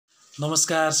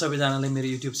नमस्कार सबैजनालाई मेरो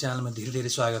युट्युब च्यानलमा धेरै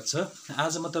स्वागत छ।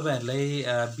 आज म तपाईहरुलाई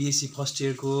बीएससी फर्स्ट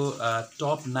इयरको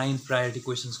टप 9 प्रायोरिटी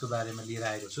क्वेशन्सको बारेमा लिएर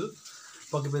आएको छु।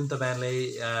 पक्कै पनि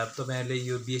तपाईहरुले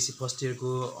यो बीएससी फर्स्ट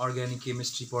इयरको अर्गानिक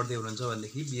केमिस्ट्री पढ्दै हुनुहुन्छ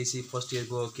भनेदेखि बीएससी फर्स्ट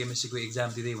इयरको केमिस्ट्रीको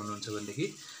एक्जाम दिँदै हुनुहुन्छ भनेदेखि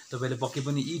तपाईले पक्कै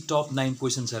पनि यी टप 9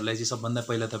 क्वेशन्सहरुलाई चाहिँ सबभन्दा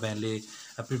पहिला तपाईहरुले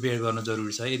प्रिपेयर गर्न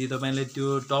जरुरी छ। यदि तपाईले त्यो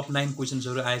टप 9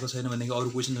 क्वेशन्सहरु आएको छैन भनेदेखि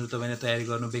अरु क्वेशन्सहरु तपाईले तयारी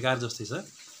गर्नु बेकार जस्तै छ।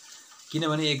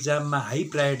 किनभने एक्जाममा हाई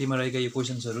प्रायोरिटीमा रहेका यो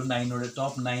क्वेशन्सहरु 9 वटा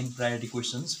top 9 priority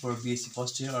questions for BSc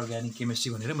first year organic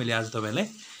chemistry भनेर मैले आज तपाईलाई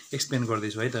एक्सप्लेन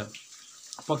गर्दै छु है त।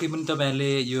 पक्कै पनि तपाईहरुले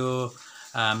यो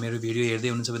मेरो भिडियो हेर्दै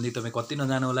हुनुहुन्छ भने तपाई कति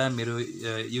नजानु होला, मेरो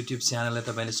युट्युब च्यानललाई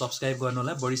तपाईले सब्स्क्राइब गर्नु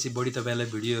होला। बढी से बढी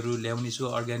तपाईलाई भिडियोहरु ल्याउने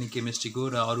छु अर्गानिक केमिस्ट्रीको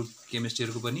र अरु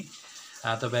केमिस्ट्रीहरुको पनि।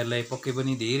 तपाईहरुलाई पक्कै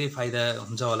पनि धेरै फाइदा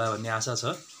हुन्छ होला भन्ने आशा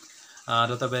छ।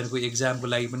 र तपाईहरुको एक्जामको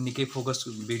लागि पनि निकै फोकस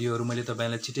भिडियोहरु मैले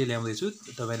तपाईलाई छिटै ल्याउँदै छु।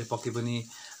 तपाईले पक्कै पनि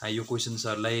यो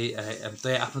क्वेशन्सहरुलाई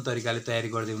आफ्नो तरिकाले तयारी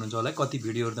गर्दै हुनुहुन्छ होला। कति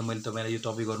भिडियोहरु त मैले तपाईलाई यो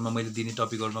टपिकहरुमा मैले दिने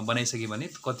टपिकहरुमा बनाइसके भने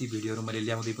कति भिडियोहरु मैले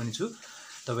ल्याउँदै पनि छु।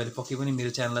 तपाईले पक्कै पनि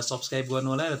मेरो च्यानललाई सब्स्क्राइब गर्नु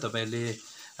होला र तपाईले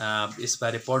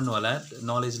यसबारे पढ्नु होला,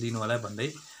 नलेज लिनु होला भन्दै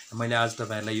मैले आज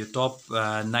तपाईहरुलाई यो टप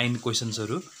 9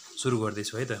 क्वेशन्सहरु सुरु गर्दै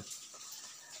छु है त।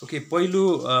 ओके,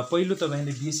 पहिलो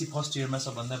तपाईले बीएससी फर्स्ट इयरमा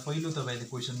सबभन्दा पहिलो तपाईले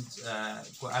क्वेशन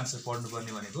को आन्सर पढ्नु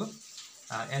पर्ने भनेको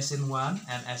SN1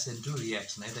 and SN2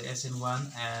 रिएक्सन है त। SN1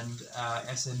 and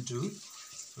SN2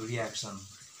 reaction.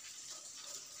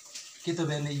 के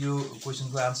तपाईले यो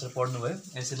क्वेशनको आन्सर पढ्नु भयो?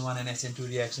 SN1 and SN2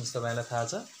 रिएक्सन्स तपाईलाई थाहा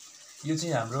छ? यो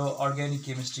चाहिँ हाम्रो अर्गानिक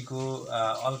केमिस्ट्रीको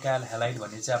अल्काइल हैलाइड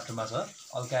भन्ने च्याप्टरमा छ।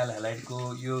 अल्काइल हैलाइडको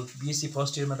यो बीएससी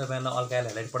फर्स्ट इयरमा तपाईलाई अल्काइल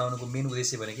हैलाइड पढाउनुको मेन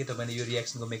उद्देश्य भनेको तपाईले यो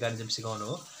रिएक्सनको मेकानिजम सिकाउनु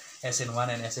हो। SN1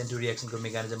 and SN2 रिएक्सनको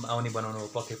मेकानिजम आउने बनाउनु हो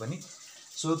पक्कै पनि।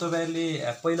 सो तपाईहरुले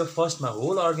पहिलो फर्स्टमा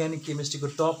होल अर्गानिक केमिस्ट्रीको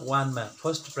टप 1 मा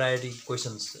फर्स्ट प्रायोरिटी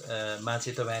क्वेशन्स मा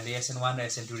चाहिँ तपाईहरुले SN1 र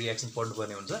SN2 रिएक्सन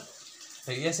पढ्नुपर्ने हुन्छ।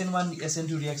 र SN1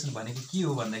 SN2 रिएक्सन भनेको के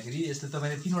हो भन्दाखेरि यसले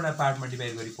तपाईले तीनवटा पार्टमा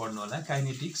डिभाइड गरी पढ्नु होला।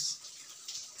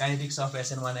 Kinetics of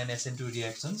SN1 and SN2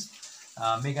 reactions,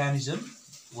 mechanism,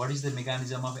 what is the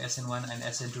mechanism of SN1 and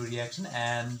SN2 reaction,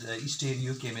 and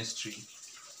stereochemistry.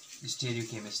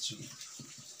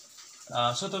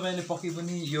 So तपाईले पक्कै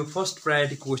पनि यो first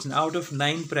priority question out of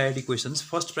 9 priority questions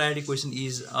first priority question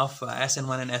is of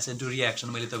SN1 and SN2 reaction.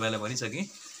 मैले तपाईलाई भनिसके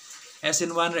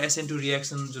SN1 र SN2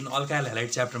 reaction जुन alkyl halide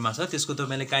च्याप्टरमा छ त्यसको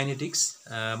तपाईले काइनेटिक्स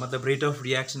मतलब रेट अफ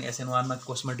रिएक्सन SN1 मा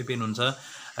कसमा डिपेन्ड हुन्छ,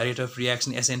 रेट अफ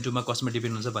रिएक्सन SN2 मा कसमा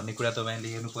डिपेन्ड हुन्छ भन्ने कुरा तपाईले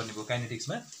हेर्नु पर्ने भयो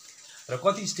काइनेटिक्समा। र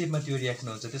कति स्टेपमा त्यो रिएक्सन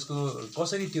हुन्छ, त्यसको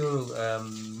कसरी त्यो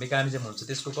मेकानिजम हुन्छ,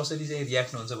 त्यसको कसरी चाहिँ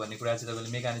रिएक्सन हुन्छ भन्ने कुरा चाहिँ तपाईले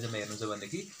मेकानिजममा हेर्नुहुन्छ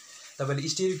भनेदेखि तपाईले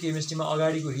स्टेरियोकेमिस्ट्रीमा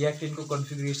अगाडिको रिएक्टेन्टको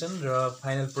कन्फिगरेसन र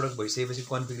फाइनल प्रोडक्ट भइसकेपछि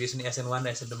कन्फिगरेसन SN1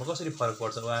 र SN2 मा कसरी फरक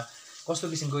पर्छ वा कस्तो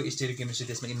किसिमको स्टेरियोकेमिस्ट्री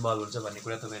त्यसमा इन्भल्भ हुन्छ भन्ने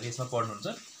कुरा तपाईले यसमा पढ्नुहुन्छ।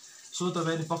 सो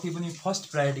तपाईले पक्कै पनि फर्स्ट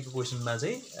प्रायोरिटीको क्वेशनमा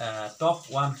चाहिँ टप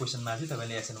 1 क्वेशनमा चाहिँ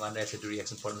तपाईले SN1 र SN2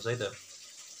 रिएक्सन पढ्नुस् है त।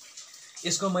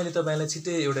 यसको मैले तपाईलाई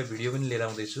छिट्टै एउटा भिडियो पनि लिएर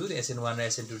आउँदै छु SN1 र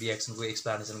SN2 रिएक्सनको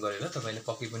एक्सप्लेनेसन गरेर। तपाईले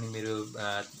पक्कै पनि मेरो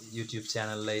युट्युब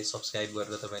च्यानललाई सब्स्क्राइब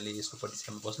गरेर तपाईले यसको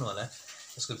प्रतीक्षामा बस्नु होला।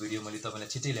 यसको भिडियो मैले तपाईलाई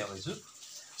छिट्टै ल्याउँदै छु।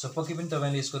 सो पक्कै पनि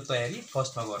तपाईले यसको तयारी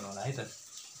फर्स्टमा गर्नु होला है त।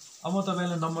 अब म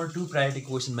तपाईलाई नम्बर 2 प्रायोरिटी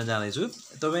क्वेशनमा जाँदै छु।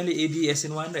 तपाईले यदि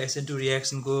SN1 र SN2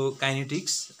 रिएक्सनको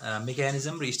काइनेटिक्स,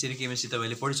 मेकानिजम र स्टेरियोकेमिस्ट्री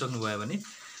तपाईले पढिसक्नु भयो भने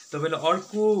तपाईले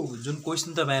अर्को जुन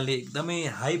क्वेशन तपाईले एकदमै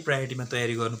हाई प्रायोरिटीमा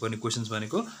तयारी गर्नुपर्ने क्वेशन्स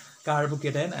भनेको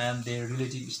कार्बोकेटाइन एन्ड देयर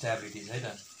रिलेटिभ स्टेबिलिटिज है त।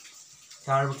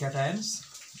 कार्बोकेटाइन्स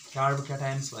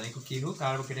भनेको के हो,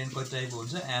 कार्बोकेटाइन कति टाइपको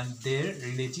हुन्छ एन्ड देयर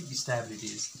रिलेटिभ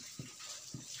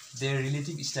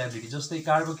स्टेबिलिटी। जस्तै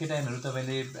कार्बोकेटाइनहरु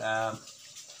तपाईले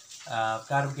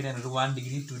कार्बोकेटाइनहरु 1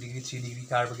 डिग्री 2 डिग्री 3 डिग्री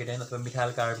कार्बोकेटाइन अथवा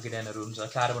मिथाइल कार्बोकेटाइनहरु हुन्छ।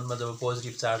 कार्बनमा जब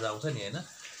पोजिटिभ चार्ज आउँछ नि हैन,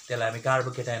 त्यसलाई हामी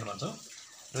कार्बोकेटाइन भन्छौं।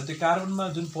 र त्यो कार्बनमा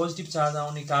जुन पोजिटिभ चार्ज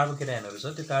आउने कार्बोकेटाइनहरु छ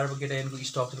त्यो कार्बोकेटाइनको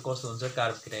स्ट्रक्चर कस्तो हुन्छ,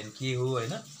 कार्बोकेटाइन के हो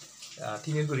हैन,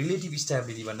 तिनीहरुको रिलेटिभ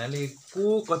स्टेबिलिटी भन्नाले को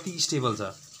कति स्टेबल छ।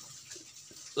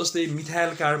 जस्तै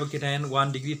methyl carbocation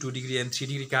 1 degree 2 degree and 3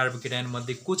 degree carbocation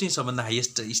मध्ये को चाहिँ सबभन्दा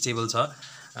हाईएस्ट स्टेबल छ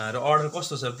र अर्डर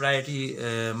कस्तो छ, प्रायोरिटी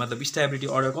मतलब स्टेबिलिटी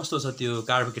अर्डर कस्तो छ त्यो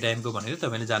कार्बोकेटाइनको भनेर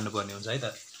तपाईले जान्नुपर्ने हुन्छ है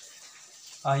त।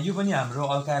 यो पनि हाम्रो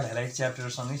अल्काइल हैलाइड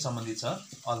च्याप्टरसँगै सम्बन्धित छ।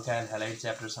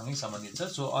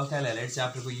 सो अल्काइल हैलाइड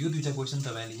च्याप्टरको यो दुईटा क्वेशन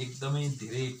तपाईले एकदमै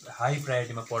धेरै हाई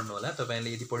प्रायोरिटीमा पढ्नु होला। तपाईले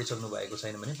यदि पढिसक्नु भएको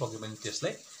छैन भने पक्कै पनि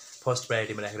त्यसलाई फर्स्ट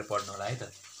प्रायोरिटीमा राखेर पढ्नु होला है त।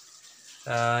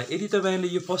 यदि तपाईले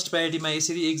यो फर्स्ट प्रायोरिटीमा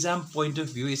यसरी एक्जाम पोइन्ट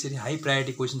अफ भ्यू यसरी हाई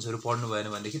प्रायोरिटी क्वेशन्सहरु पढ्नु भएन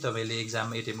भनेदेखि तपाईले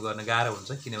एक्जाम एटेम्प्ट गर्न गाह्रो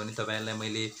हुन्छ। किनभने तपाईलाई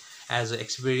मैले as a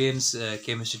experience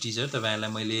chemistry teacher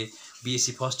तपाईलाई मैले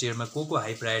बीएससी फर्स्ट इयरमा को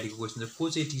हाई प्रायोरिटीको क्वेशन को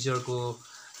चाहिँ टिचरको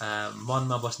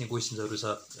मनमा बस्ने क्वेशन्सहरु छ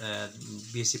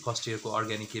बीएससी फर्स्ट इयरको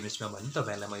अर्गानिक केमिस्ट्रीमा भन्ने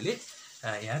तपाईहरुलाई मैले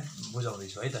यहाँ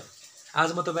बुझाउँदैछु है त।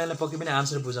 आज म तपाईँलाई पक्कै पनि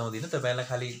आन्सर बुझाउँदिनँ, तपाईँलाई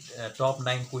खालि टप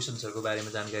 9 क्वेसन्सहरूको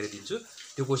बारेमा जानकारी दिन्छु।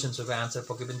 त्यो क्वेसन्सहरूको आन्सर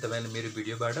पक्कै पनि तपाईँले मेरो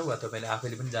भिडियोबाट वा तपाईँले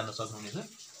आफैले पनि जान्न सक्नुहुनेछ।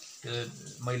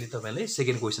 मैले तपाईँलाई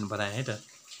सेकेन्ड क्वेसन बनाएँ है त।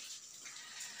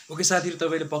 ओके साथीहरू,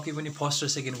 तपाईँले पक्कै पनि फर्स्ट र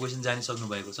सेकेन्ड क्वेसन जानिसक्नु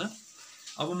भएको छ।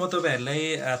 अब म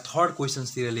तपाईँहरूलाई थर्ड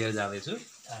क्वेसन्सतिर लिएर जाँदैछु।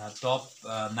 टप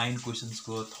 9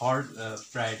 क्वेसन्सको थर्ड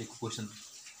प्रायोरिटीको क्वेसन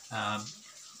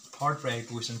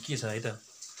के छ है त।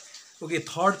 ओके,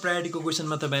 थर्ड प्रायोरिटीको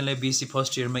क्वेसनमा तपाईँलाई बिएससी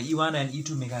फर्स्ट इयरमा E1 and E2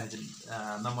 mechanism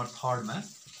number थर्डमा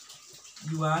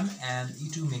E1 and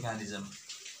E2 mechanism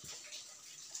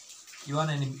E1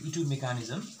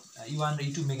 र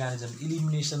E2 मेकानिजम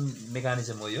इलिमिनेसन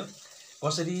मेकानिजम हो यो।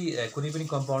 कसरी कुनै पनि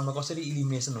कम्पाउन्डमा कसरी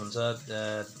इलिमिनेसन हुन्छ,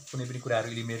 कुनै पनि कुराहरू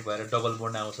इलिमिनेट भएर डबल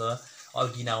बोन्ड आउँछ,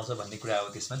 अल्किन आउँछ भन्ने कुरा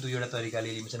हो। त्यसमा दुईवटा तरिकाले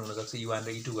इलिमिनेसन हुनसक्छ E1 र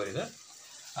E2 गरेर।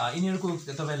 यिनीहरूको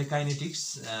तपाईँले काइनेटिक्स,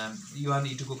 E1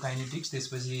 E2 को काइनेटिक्स,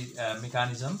 त्यसपछि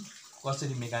मेकानिजम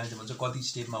कसरी मेकानिजम हुन्छ, कति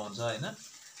स्टेपमा हुन्छ होइन,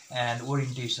 एन्ड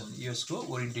ओरिएन्टेसन, यसको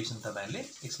ओरिएन्टेसन तपाईँहरूले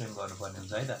एक्सप्लेन गर्नुपर्ने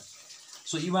हुन्छ है त।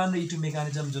 सो E1 र E2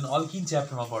 मेकानिजम जुन अल्किन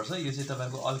च्याप्टरमा पर्छ, यो चाहिँ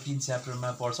तपाईँको अल्किन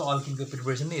च्याप्टरमा पर्छ। अल्किनको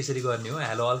प्रिपरेसन नै यसरी गर्ने हो।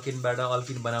 हेलो अल्किनबाट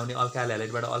अल्किन बनाउने, अल्काइल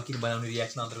ह्यालाइडबाट अल्किन बनाउने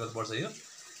रियाक्सन अन्तर्गत पर्छ यो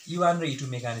E1 र E2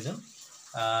 मेकानिजम।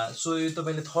 सो यो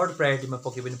तपाईँले थर्ड प्रायोरिटीमा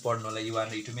पक्कै पनि पढ्नु होला, E1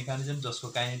 र E2 मेकानिजम, जसको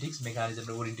काइनेटिक्स, मेकानिजम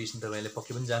र ओरिएन्टेसन तपाईँले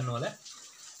पक्कै पनि जान्नु होला।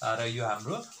 र यो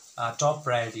हाम्रो टप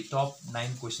प्रायोरिटी, टप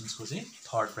 9 क्वेसन्सको चाहिँ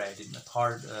थर्ड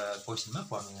क्वेसनमा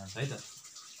पर्नु जान्छ है त।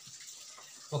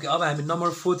 ओके, अब हामी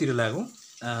नम्बर 4 तिर लागौँ।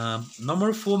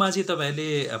 नम्बर 4 मा चाहिँ तपाईँले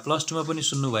प्लस 2 मा पनि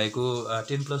सुन्नुभएको,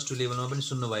 10+2 लेभलमा पनि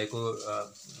सुन्नुभएको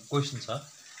क्वेसन छ।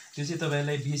 त्यो चाहिँ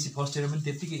तपाईँलाई बिएससी फर्स्ट इयरमा पनि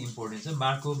त्यत्तिकै इम्पोर्टेन्ट छ।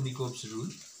 मार्कोभ-निकोभ्स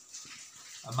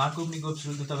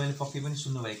रुल त तपाईँले पक्कै पनि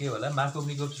सुन्नुभएकै होला।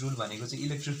 मार्कोभ-निकोभ्स रुल भनेको चाहिँ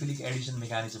इलेक्ट्रोफिलिक एडिसन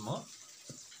मेकानिजम हो।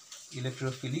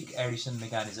 Electrophilic Edison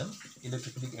mechanism.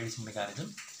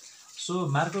 So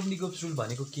मार्कोभ-निकोभ्स rule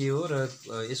भनेको के हो र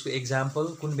यसको एक्जाम्पल,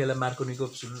 कुन बेला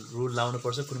मार्कोभ-निकोभ्स रुल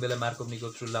लाउनुपर्छ, कुन बेला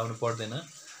मार्कोभ-निकोभ्स रुल लाउनु पर्दैन,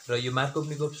 र यो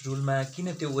मार्कोभ-निकोभ्स रुलमा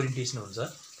किन त्यो ओरिएन्टेसन हुन्छ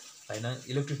होइन,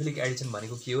 इलेक्ट्रोफिलिक एडिसन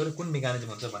भनेको के हो र कुन मेकानिजम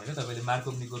हुन्छ भनेर तपाईँले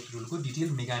मार्कोभ-निकोभ्स रुलको डिटेल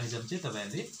मेकानिजम चाहिँ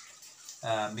तपाईँले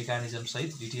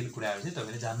मेकानिजमसहित डिटेल कुराहरू चाहिँ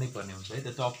तपाईँले जान्नै पर्ने हुन्छ है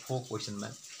त टप 4 क्वेसनमा।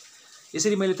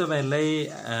 यसरी मैले तपाईँहरूलाई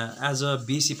as a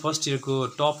BSc first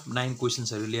इयरको top 9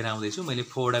 क्वेसन्सहरू लिएर आउँदैछु। मैले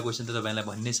 4वटा क्वेसन त तपाईँलाई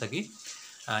भन्नै सकेँ।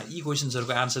 यी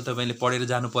क्वेसन्सहरूको आन्सर तपाईँले पढेर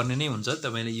जानुपर्ने नै हुन्छ।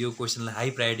 तपाईँले यो क्वेसनलाई हाई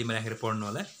प्रायोरिटीमा राखेर पढ्नु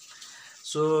होला।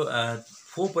 सो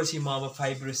 4 पछि म अब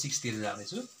 5 र 6 तिर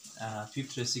जाँदैछु,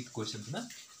 5th र 6th क्वेसन्समा।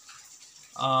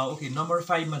 ओके, नम्बर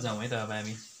 5 मा जाउँ है त। अब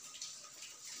हामी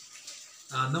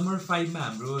नम्बर 5 मा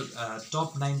हाम्रो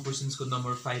टप 9 क्वेसन्सको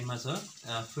नम्बर 5 मा छ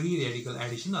फ्री रेडिकल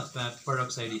एडिसन अथवा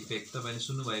पेरोक्साइड इफेक्ट। तपाईँले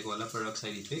सुन्नुभएको होला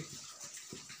पेरोक्साइड इफेक्ट।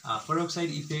 पेरोक्साइड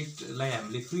इफेक्टलाई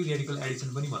हामीले फ्री रेडिकल एडिसन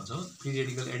पनि भन्छौँ। Free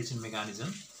radical Edison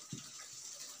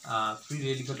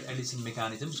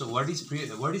mechanism. So what is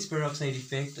peroxide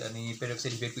effect, अनि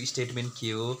पेरोक्साइड इफेक्टको स्टेटमेन्ट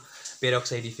के हो,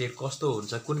 पेरोक्साइड इफेक्ट कस्तो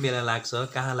हुन्छ, कुन बेला लाग्छ,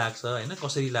 कहाँ लाग्छ होइन,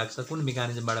 कसरी लाग्छ, कुन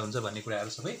मेकानिजमबाट हुन्छ भन्ने कुराहरू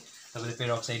सबै तपाईँले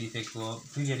peroxide इफेक्टको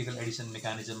free radical Edison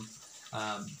mechanism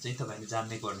चाहिँ तपाईँले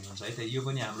जान्नै पर्ने हुन्छ है त। यो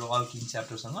पनि हाम्रो अल्किन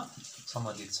च्याप्टरसँग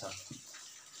सम्बन्धित छ।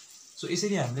 सो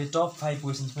यसरी हामीले टप 5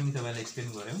 क्वेसन्स पनि तपाईँलाई एक्सप्लेन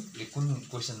गऱ्यौँ, कुन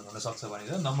क्वेसन हुनसक्छ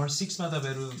भनेर। नम्बर 6 मा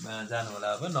तपाईँहरू जानु होला।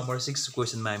 अब नम्बर 6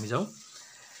 क्वेसनमा हामी जाउँ।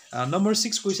 नम्बर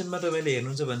 6 क्वेसनमा तपाईँले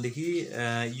हेर्नुहुन्छ भनेदेखि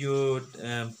यो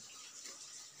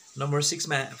नम्बर 6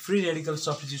 मा फ्री रेडिकल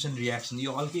सब्स्टिट्युसन रियाक्सन,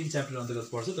 यो अल्किन च्याप्टर अन्तर्गत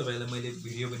पर्छ। तपाईँलाई मैले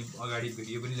भिडियो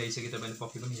पनि ल्याइसकेँ, तपाईँले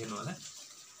पक्कै पनि हेर्नु होला।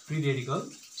 Free radical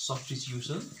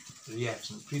substitution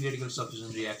reaction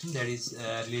that is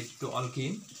related to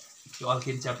alkene. यो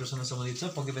अल्किन च्याप्टरसँग सम्बन्धित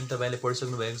छ। पक्कै पनि तपाईँले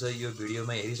पढिसक्नु भएको छ, यो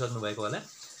भिडियोमा हेरिसक्नु भएको होला।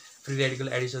 फ्री रेडिकल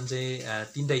एडिसन चाहिँ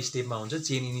 3टा स्टेपमा हुन्छ,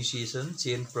 chain initiation,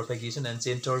 chain प्रोपेगेसन and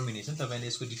chain termination. तपाईँले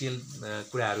यसको डिटेल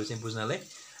कुराहरू चाहिँ बुझ्नलाई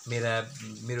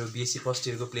मेरो बिएससी फर्स्ट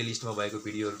इयरको प्लेलिस्टमा भएको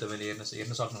भिडियोहरू तपाईँले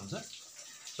हेर्न सक्नुहुन्छ।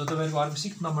 सो तपाईँहरूको अर्को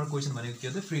 6 नम्बर क्वेसन भनेको के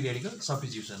हो त, फ्री रेडिकल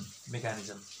सब्स्टिट्युसन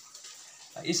मेकानिजम।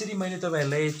 यसरी मैले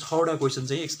तपाईँहरूलाई 6वटा क्वेसन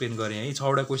चाहिँ एक्सप्लेन गरेँ है।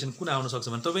 6वटा क्वेसन कुन आउन सक्छ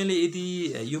भने तपाईँले यदि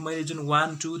यो मैले जुन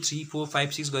 1 2 3 4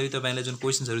 5 6 गरी तपाईँलाई जुन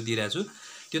क्वेसन्सहरू दिइरहेको छु,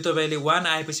 त्यो तपाईँले 1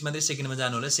 आएपछि मात्रै सेकेन्डमा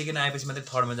जानु होला, सेकेन्ड आएपछि मात्रै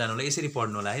थर्डमा जानु होला, यसरी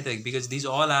पढ्नु होला है त। बिकज दिज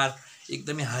अल आर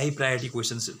एकदमै high priority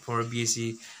questions for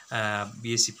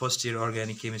BSc first year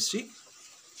organic chemistry.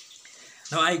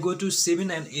 Now I go to 7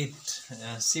 and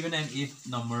 8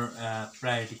 number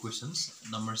priority questions,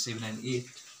 number 7 and 8.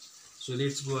 So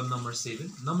let's go on number 7.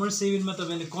 Number 7 मा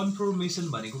तपाईले कन्फर्मेसन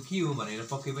भनेको के हो भनेर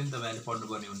पक्कै पनि तपाईले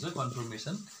पढ्नुपर्ने हुन्छ।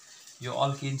 कन्फर्मेसन यो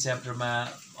अल्किन च्याप्टरमा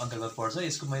अन्तर्गत पर्छ।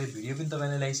 यसको मैले भिडियो पनि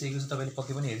तपाईलाई ल्याइसकेको छु, तपाईले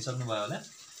पक्कै पनि हेरिसक्नु भयो होला।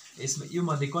 यसमा यो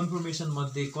मध्ये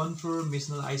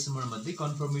कन्फर्मेसनल आइसोमर मध्ये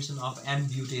कन्फर्मेसन अफ एन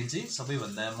ब्युटेन चाहिँ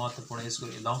सबैभन्दा महत्त्वपूर्ण, यसको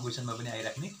लङ क्वेसनमा पनि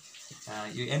आइराख्ने।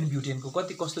 यो एन ब्युटेनको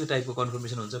कस्तो टाइपको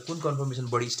कन्फर्मेसन हुन्छ, कुन कन्फर्मेसन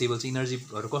बढी स्टेबल छ,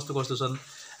 इनर्जीहरू कस्तो छन्,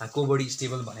 को बढी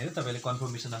स्टेबल भनेर तपाईँले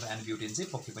कन्फर्मेसन अफ एन ब्युटेन चाहिँ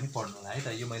पक्कै पनि पढ्नु होला है त।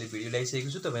 यो मैले भिडियो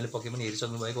ल्याइसकेको छु, तपाईँले पक्कै पनि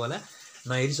हेरिसक्नु भएको होला।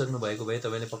 नहेरिसक्नु भएको भए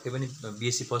तपाईँले पक्कै पनि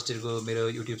बिएससी फर्स्ट इयरको मेरो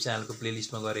युट्युब च्यानलको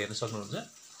प्लेलिस्टमा गएर हेर्न सक्नुहुन्छ।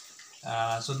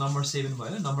 सो नम्बर 7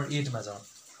 भयो। नम्बर 8मा जाउँ।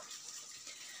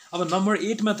 अब नम्बर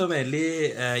 8मा तपाईँहरूले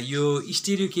यो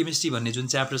स्टेरियोकेमिस्ट्री भन्ने जुन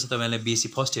च्याप्टर छ तपाईँलाई बिएससी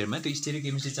फर्स्ट इयरमा, त्यो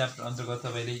स्टेरियोकेमिस्ट्री च्याप्टर अन्तर्गत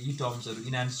तपाईँले यी टर्म्सहरू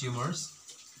इनान्सियोमर्स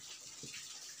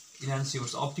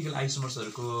अप्टिकल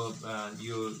आइसोमर्सहरूको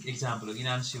यो इक्जाम्पल हो।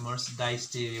 इनान्सियोमर्स,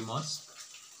 डाइस्टेरियोमर्स,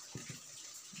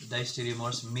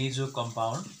 मेजो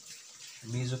कम्पाउन्ड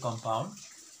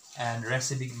एन्ड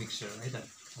रेसिमिक मिक्सचर है त,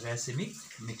 रेसिमिक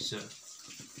मिक्सचर।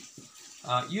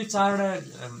 यो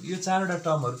चारवटा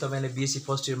टर्महरू तपाईँले बिएससी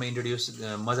फर्स्ट इयरमा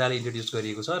मजाले इन्ट्रोड्युस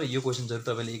गरिएको छ र यो क्वेसन्सहरू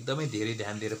तपाईँले एकदमै धेरै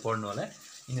ध्यान दिएर पढ्नु होला।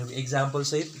 यिनीहरूको इक्जाम्पल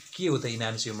सहित के हो त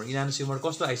इनान्सियोमर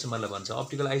कस्तो आइसोमरलाई भन्छ,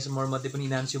 अप्टिकल आइसोमर मध्ये पनि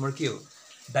इनान्सियोमर के हो,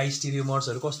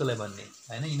 डाइस्टेरियोमर्सहरू कस्तोलाई भन्ने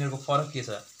हैन, यिनीहरूको फरक के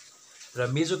छ, र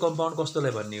मेजो कम्पाउन्ड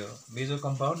कस्तोलाई भन्ने हो, मेजो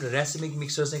कम्पाउन्ड, र रेसिमिक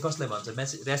मिक्सचर चाहिँ कसलाई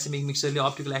भन्छ, रेसिमिक मिक्सचरले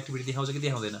अप्टिकल एक्टिभिटी देखाउँछ कि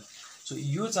देखाउँदैन। सो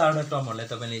यो चारवटा टर्महरूलाई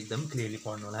तपाईँले एकदम क्लियरली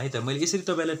पढ्नु होला है त। मैले यसरी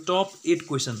तपाईँलाई टप 8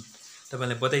 क्वेसन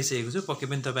तपाईँलाई बताइसकेको छु। पक्कै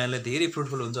पनि तपाईँलाई धेरै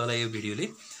फ्रुटफुल हुन्छ होला यो भिडियोले,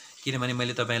 किनभने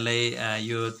मैले तपाईँलाई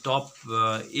यो टप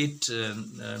 8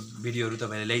 भिडियोहरू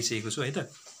तपाईँलाई ल्याइसकेको छु है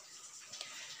त।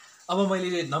 अब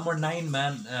मैले number 9मा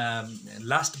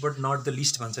last but not the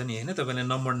list भन्छ नि होइन, तपाईँलाई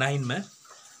नम्बर 9मा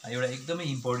एउटा एकदमै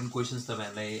इम्पोर्टेन्ट क्वेसन्स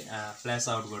तपाईँहरूलाई फ्ल्यास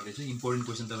आउट गर्दैछु। इम्पोर्टेन्ट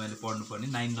क्वेसन तपाईँले पढ्नुपर्ने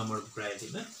 9 नम्बरको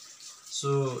प्रायोरिटीमा। सो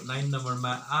 9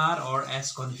 नम्बरमा आर और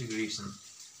एस कन्फिगरेसन।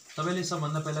 तपाईँले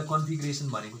सबभन्दा पहिला कन्फिगरेसन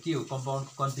भनेको के हो,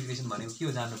 कम्पाउन्डको कन्फिगरेसन भनेको के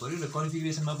हो जान्नु पऱ्यो, र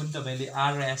कन्फिगरेसनमा पनि तपाईँले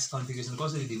आर र एस कन्फिगरेसन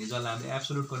कसरी दिने, जसलाई हामीले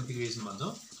एब्सोल्युट कन्फिगरेसन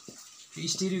भन्छौँ। यो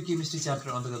स्टेरियोकेमिस्ट्री च्याप्टर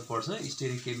अन्तर्गत पर्छ।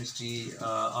 स्टेरियोकेमिस्ट्री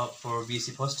for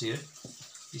BSc first year,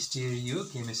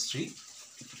 स्टेरियोकेमिस्ट्री।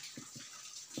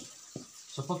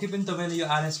 So पक्कै पनि तपाईँले यो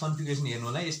आरएस कन्फिगरेसन हेर्नु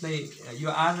होला। यसलाई यो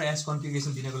आर र एस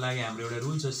कन्फिगरेसन दिनको लागि हाम्रो एउटा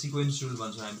रुल छ, सिक्वेन्स रुल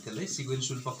भन्छौँ हामी त्यसलाई।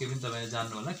 सिक्वेन्स रुल पक्कै पनि तपाईँले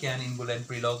जान्नु होला, क्यान, इन्बुल एन्ड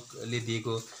प्रिलगले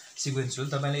दिएको सिक्वेन्स रुल।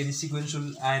 तपाईँले यदि सिक्वेन्स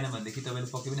रुल आएन भनेदेखि तपाईँले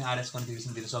पक्कै पनि आरएस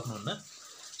कन्फिगरेसन दिन सक्नुहुन्न।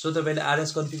 सो तपाईँले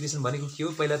आरएस कन्फिगरेसन भनेको के हो,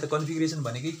 पहिला त कन्फिगरेसन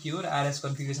भनेकै के हो र आरएस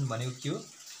कन्फिगरेसन भनेको के हो,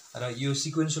 र यो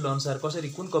सिक्वेन्स रुल अनुसार कसरी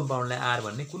कुन कम्पाउन्डलाई आर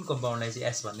भन्ने, कुन कम्पाउन्डलाई चाहिँ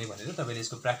एस भन्ने भनेर तपाईँले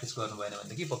यसको प्र्याक्टिस गर्नु भएन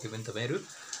भनेदेखि पक्कै पनि तपाईँहरू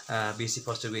बिएससी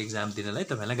फर्स्ट इयरको एक्जाम दिनलाई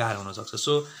तपाईँलाई गाह्रो हुनसक्छ।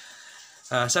 सो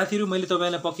साथीहरू, मैले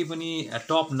तपाईँलाई पक्कै पनि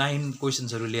टप 9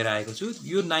 क्वेसन्सहरू लिएर आएको छु।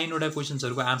 यो 9वटा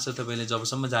क्वेसन्सहरूको आन्सर तपाईँले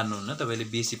जबसम्म जान्नुहुन्न, तपाईँले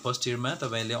बिएससी फर्स्ट इयरमा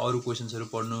तपाईँले अरू क्वेसन्सहरू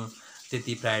पढ्नु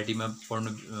त्यति प्रायोरिटीमा पढ्नु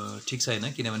ठिक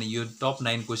छैन, किनभने यो टप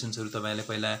 9 क्वेसन्सहरू तपाईँले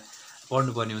पहिला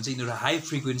पढ्नुपर्ने हुन्छ। यिनीहरू हाई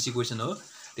फ्रिक्वेन्सी क्वेसन हो।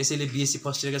 त्यसैले बिएससी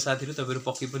फर्स्ट इयरका साथीहरू तपाईँहरू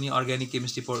पक्कै पनि अर्ग्यानिक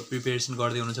केमिस्ट्री प्रिपेरेसन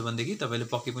गर्दै हुनुहुन्छ भनेदेखि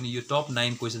तपाईँले पक्कै पनि यो टप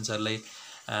 9 क्वेसन्सहरूलाई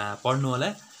पढ्नु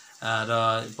होला र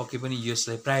पक्कै पनि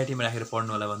यसलाई प्रायोरिटीमा राखेर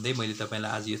पढ्नु होला भन्दै मैले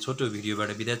तपाईँलाई आज यो छोटो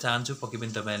भिडियोबाट बिदा चाहन्छु। पक्कै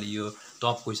पनि तपाईँले यो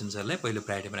टप क्वेसन्सहरूलाई पहिलो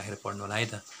प्रायोरिटीमा राखेर पढ्नु होला है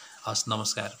त। हस्,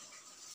 नमस्कार।